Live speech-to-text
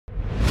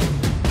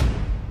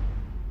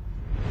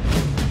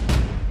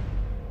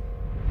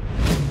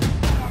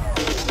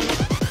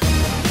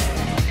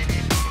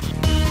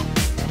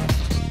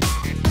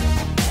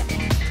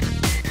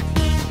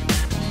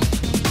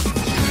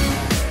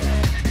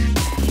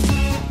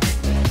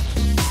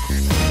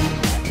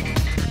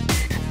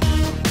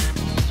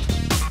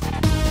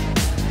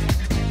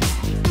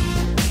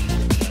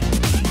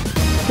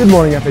Good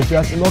morning,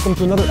 FHS, and welcome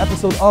to another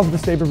episode of the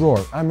Saber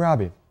Roar. I'm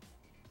Robbie.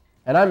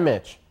 And I'm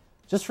Mitch.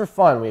 Just for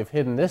fun, we have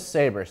hidden this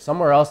saber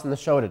somewhere else in the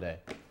show today.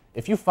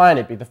 If you find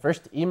it, be the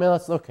first to email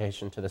its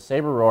location to the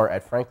Saber Roar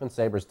at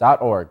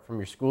franklinsabers.org from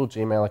your school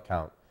Gmail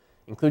account.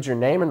 Include your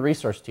name and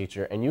resource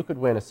teacher, and you could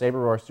win a Saber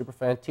Roar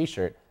Superfan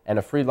t-shirt and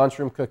a free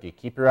lunchroom cookie.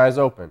 Keep your eyes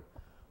open.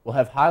 We'll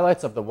have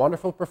highlights of the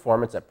wonderful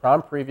performance at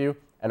Prom Preview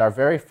and our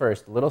very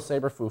first Little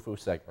Saber Foo Foo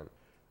segment.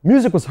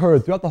 Music was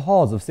heard throughout the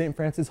halls of St.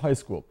 Francis High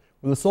School,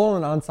 where the Solo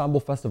and Ensemble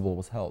Festival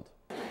was held.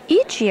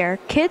 Each year,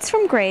 kids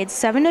from grades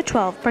 7 to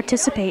 12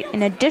 participate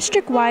in a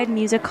district-wide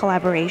music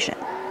collaboration.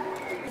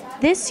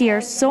 This year,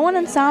 Solo and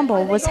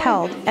Ensemble was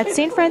held at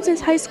St.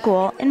 Francis High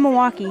School in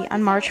Milwaukee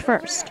on March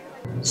 1st.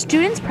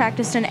 Students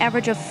practiced an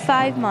average of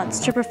 5 months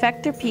to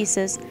perfect their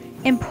pieces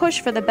and push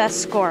for the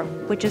best score,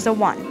 which is a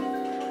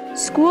 1.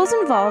 Schools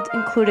involved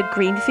included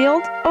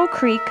Greenfield, Oak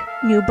Creek,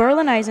 New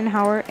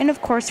Berlin-Eisenhower, and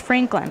of course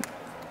Franklin.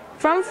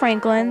 From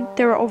Franklin,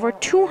 there were over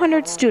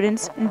 200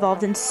 students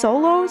involved in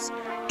solos,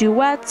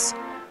 duets,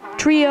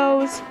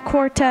 trios,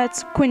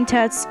 quartets,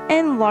 quintets,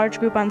 and large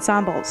group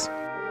ensembles.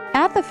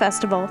 At the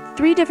festival,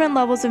 3 different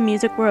levels of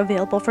music were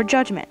available for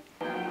judgment.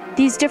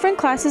 These different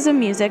classes of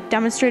music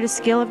demonstrate a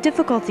scale of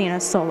difficulty in a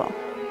solo.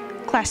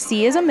 Class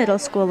C is a middle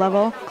school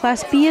level,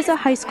 Class B is a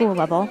high school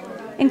level,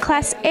 and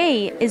Class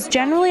A is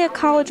generally a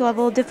college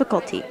level of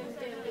difficulty.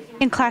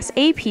 In Class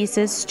A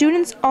pieces,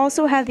 students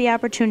also have the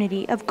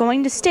opportunity of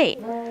going to state,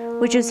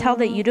 which is held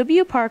at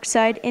UW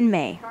Parkside in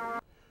May.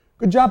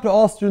 Good job to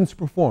all students who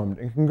performed,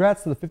 and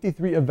congrats to the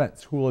 53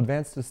 events who will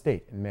advance to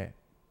state in May.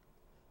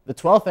 The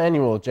 12th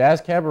annual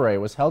Jazz Cabaret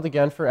was held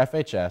again for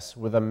FHS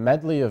with a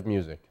medley of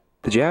music.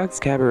 The Jazz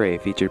Cabaret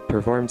featured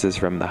performances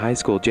from the high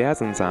school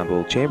jazz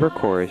ensemble, chamber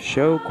chorus,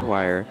 show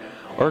choir,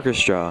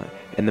 orchestra,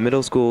 and the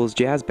middle school's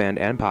jazz band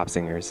and pop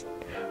singers.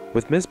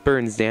 With Miss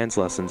Burton's dance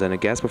lessons and a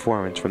guest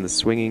performance from the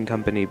swinging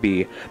Company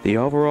B, the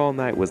overall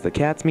night was the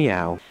cat's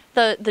meow.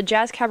 The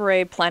Jazz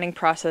Cabaret planning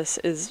process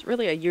is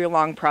really a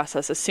year-long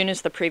process. As soon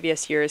as the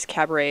previous year's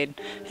cabaret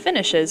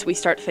finishes, we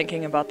start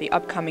thinking about the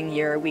upcoming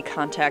year. We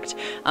contact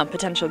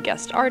potential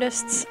guest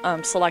artists,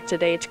 select a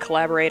date,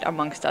 collaborate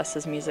amongst us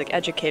as music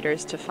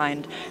educators to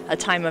find a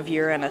time of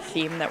year and a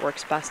theme that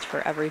works best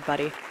for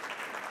everybody.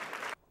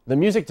 The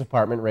music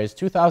department raised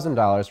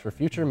 $2,000 for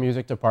future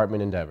music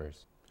department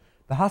endeavors.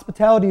 The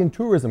Hospitality and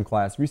Tourism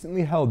class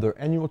recently held their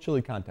annual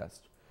chili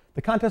contest.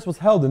 The contest was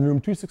held in room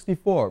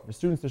 264 for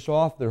students to show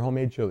off their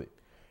homemade chili.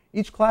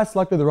 Each class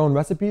selected their own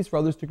recipes for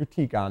others to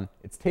critique on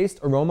its taste,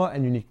 aroma,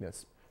 and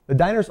uniqueness. The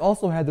diners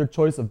also had their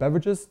choice of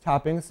beverages,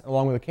 toppings,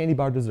 along with a candy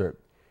bar dessert.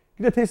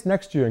 Get a taste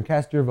next year and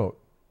cast your vote.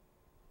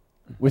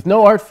 With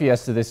no art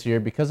fiesta this year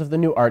because of the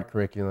new art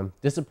curriculum,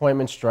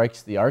 disappointment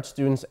strikes the art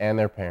students and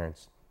their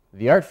parents.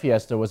 The Art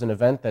Fiesta was an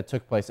event that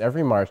took place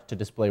every March to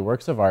display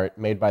works of art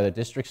made by the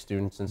district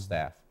students and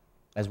staff,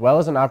 as well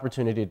as an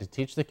opportunity to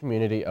teach the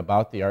community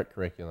about the art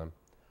curriculum.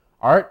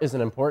 Art is an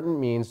important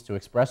means to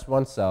express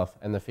oneself,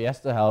 and the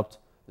Fiesta helped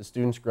the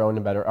students grow into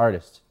better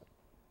artists.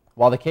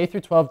 While the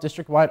K-12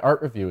 district-wide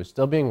art review is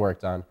still being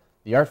worked on,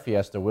 the Art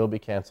Fiesta will be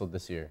canceled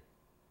this year.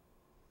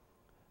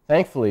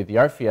 Thankfully, the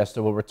Art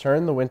Fiesta will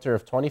return the winter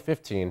of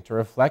 2015 to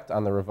reflect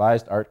on the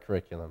revised art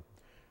curriculum.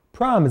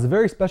 Prom is a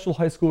very special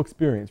high school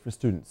experience for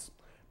students,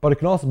 but it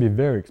can also be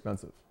very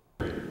expensive.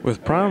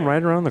 With prom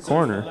right around the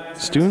corner,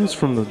 students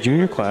from the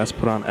junior class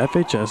put on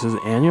FHS's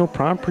annual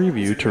Prom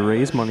Preview to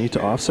raise money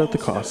to offset the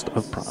cost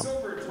of prom.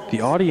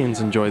 The audience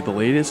enjoyed the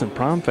latest in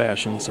prom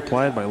fashion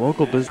supplied by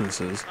local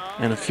businesses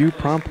and a few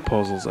prom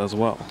proposals as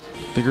well.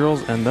 The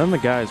girls and then the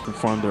guys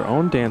performed their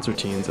own dance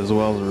routines as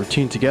well as a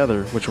routine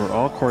together, which were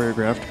all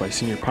choreographed by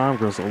senior prom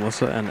girls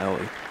Alyssa and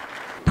Ellie.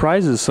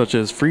 Prizes such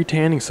as free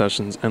tanning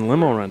sessions and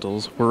limo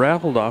rentals were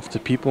raffled off to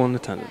people in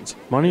attendance.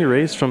 Money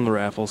raised from the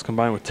raffles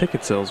combined with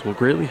ticket sales will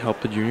greatly help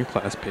the junior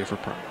class pay for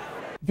prom.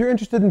 If you're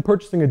interested in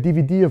purchasing a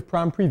DVD of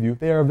Prom Preview,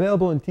 they are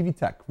available in TV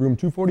Tech, room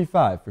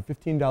 245 for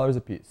 $15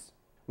 apiece.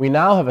 We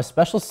now have a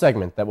special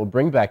segment that will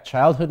bring back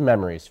childhood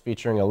memories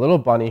featuring a little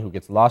bunny who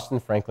gets lost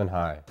in Franklin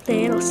High.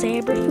 Little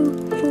Saber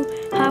Foo Foo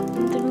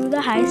hopping through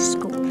the high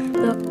school,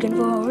 looking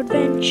for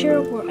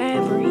adventure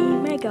wherever he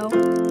may go.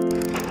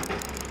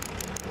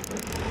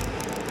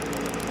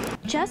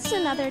 Just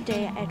another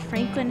day at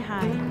Franklin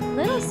High.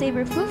 Little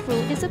Saber Foo Foo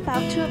is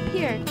about to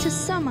appear to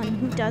someone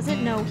who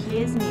doesn't know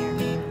he is near.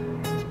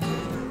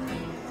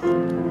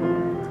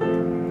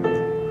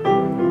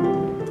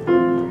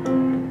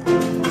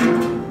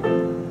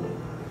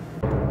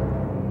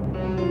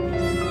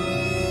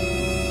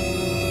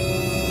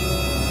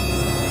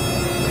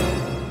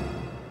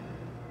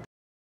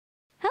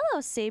 Hello,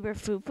 Saber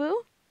Foo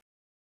Foo.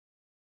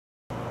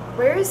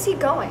 Where is he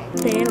going?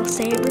 Little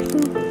Saber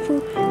Foo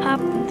Foo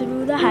hopping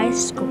through the high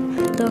school,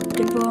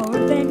 looking for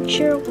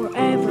adventure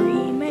wherever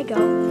he may go.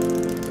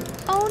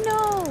 Oh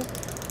no!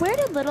 Where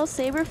did little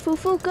Saber Foo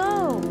Foo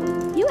go?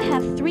 You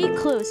have 3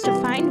 clues to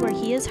find where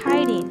he is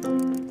hiding.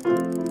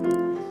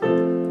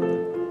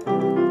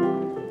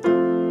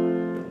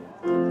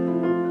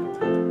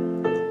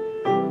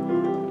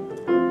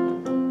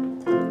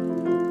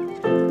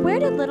 Where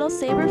did little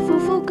Saber Foo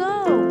Foo go?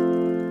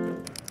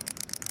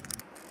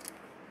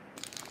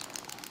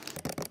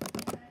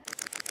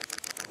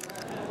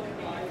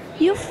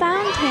 You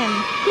found him.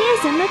 He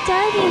is in the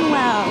diving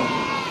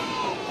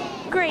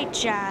well. Great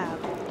job.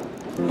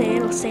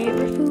 Little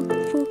Saber Foo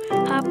Foo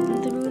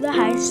hopping through the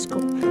high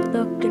school,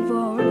 looking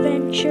for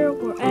adventure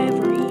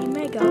wherever he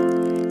may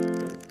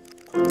go.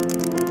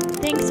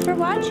 Thanks for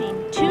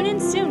watching. Tune in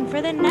soon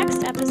for the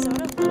next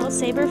episode of Little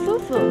Saber Foo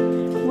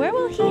Foo. Where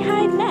will he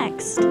hide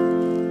next?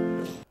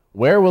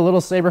 Where will little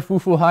Saber Foo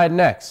Foo hide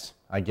next?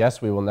 I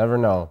guess we will never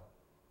know.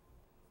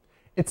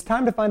 It's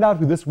time to find out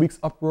who this week's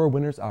Uproar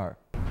winners are.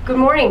 Good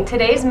morning.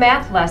 Today's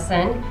math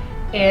lesson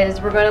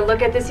is we're going to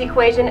look at this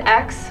equation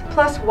x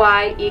plus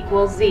y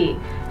equals z.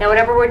 Now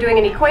whenever we're doing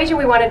an equation,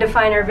 we want to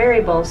define our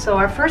variables. So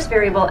our first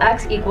variable,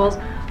 x, equals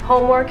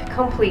homework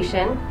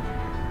completion,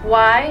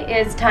 y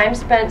is time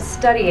spent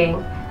studying,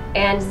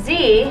 and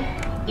z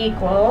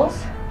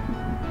equals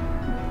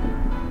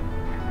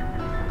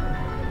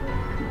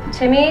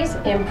Timmy's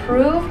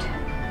improved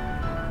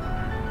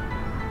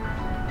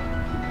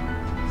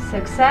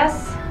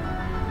success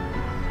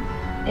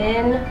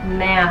in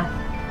math.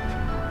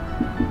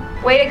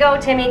 Way to go,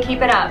 Timmy.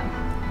 Keep it up.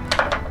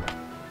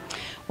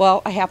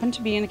 Well, I happened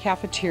to be in a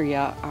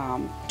cafeteria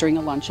during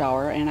a lunch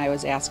hour, and I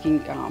was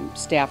asking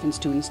staff and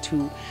students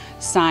to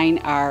sign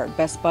our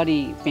Best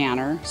Buddy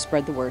banner,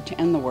 spread the word to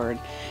end the word.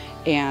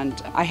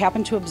 And I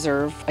happened to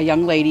observe a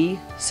young lady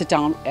sit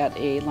down at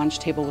a lunch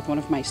table with one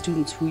of my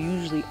students who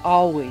usually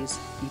always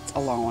eats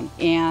alone.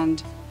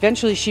 And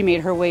eventually she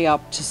made her way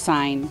up to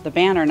sign the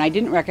banner, and I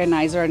didn't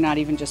recognize her, not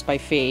even just by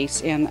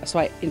face. And so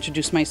I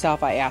introduced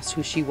myself, I asked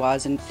who she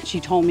was, and she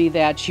told me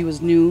that she was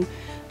new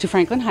to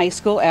Franklin High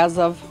School as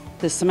of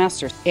this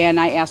semester. And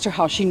I asked her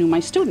how she knew my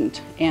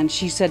student, and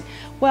she said,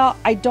 well,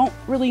 I don't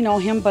really know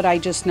him, but I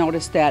just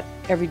noticed that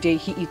every day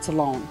he eats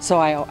alone, so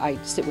I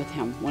sit with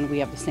him when we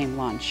have the same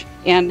lunch.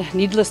 And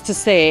needless to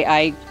say,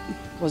 I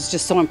was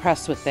just so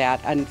impressed with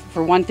that. And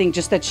for one thing,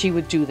 just that she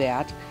would do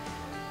that.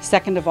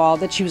 Second of all,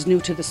 that she was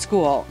new to the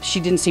school. She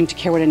didn't seem to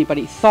care what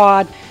anybody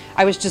thought.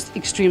 I was just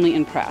extremely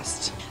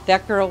impressed.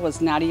 That girl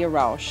was Nadia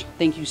Rausch.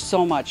 Thank you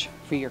so much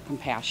for your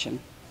compassion.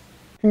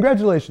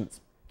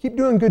 Congratulations. Keep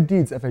doing good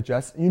deeds,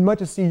 FHS, and you might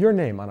just see your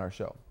name on our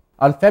show.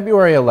 On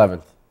February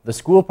 11th, the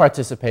school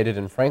participated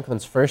in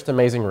Franklin's first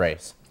amazing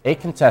race. 8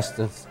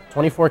 contestants,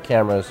 24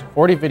 cameras,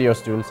 40 video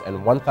students,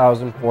 and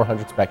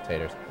 1,400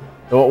 spectators.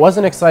 Though it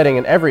wasn't exciting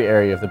in every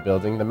area of the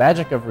building, the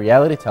magic of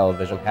reality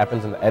television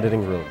happens in the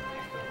editing room.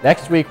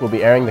 Next week, we'll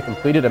be airing the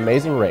completed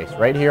amazing race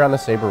right here on the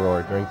Saber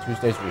Roar during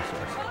Tuesday's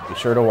recess. Be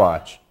sure to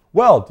watch.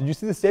 Well, did you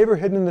see the Saber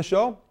hidden in the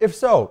show? If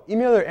so,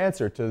 email your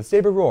answer to the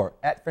Saber Roar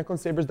at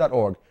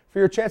franklinsabers.org for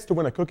your chance to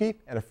win a cookie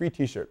and a free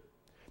t-shirt.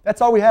 That's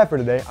all we have for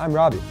today. I'm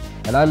Robbie.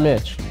 And I'm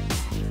Mitch.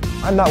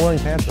 I'm not wearing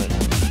pants right now.